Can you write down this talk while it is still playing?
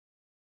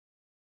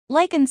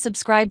Like and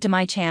subscribe to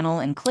my channel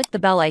and click the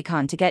bell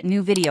icon to get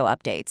new video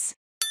updates.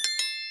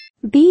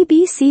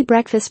 BBC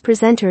breakfast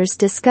presenters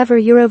discover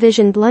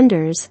Eurovision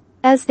blunders.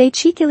 As they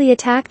cheekily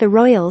attack the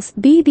royals,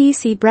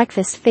 BBC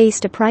breakfast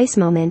faced a price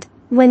moment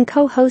when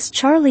co-host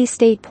Charlie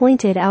State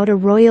pointed out a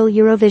royal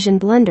Eurovision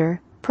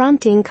blunder,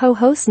 prompting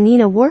co-host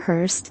Nina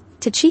Warhurst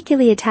to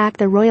cheekily attack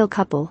the royal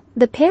couple.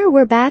 The pair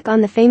were back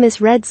on the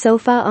famous red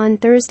sofa on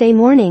Thursday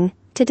morning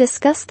to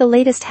discuss the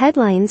latest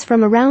headlines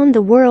from around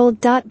the world.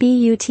 But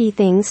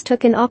things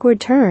took an awkward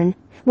turn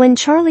when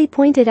Charlie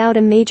pointed out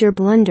a major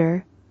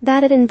blunder,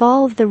 that it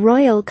involved the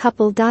royal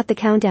couple. The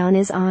countdown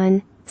is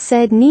on,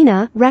 said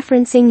Nina,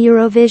 referencing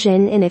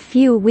Eurovision in a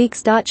few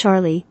weeks.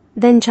 Charlie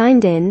then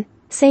chimed in,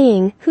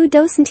 saying, "Who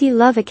doesn't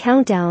love a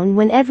countdown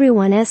when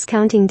everyone's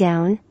counting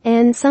down,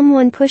 and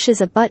someone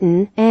pushes a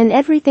button, and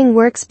everything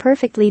works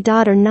perfectly?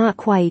 Or not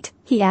quite,"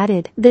 he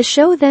added. The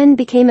show then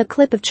became a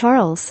clip of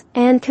Charles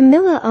and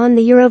Camilla on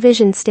the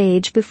Eurovision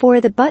stage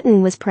before the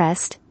button was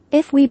pressed.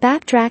 "If we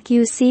backtrack,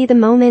 you see the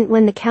moment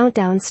when the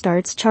countdown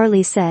starts,"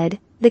 Charlie said.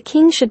 "The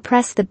king should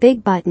press the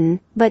big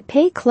button, but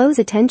pay close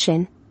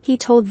attention." He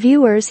told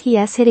viewers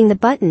he's hitting the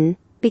button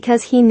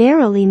because he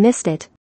narrowly missed it.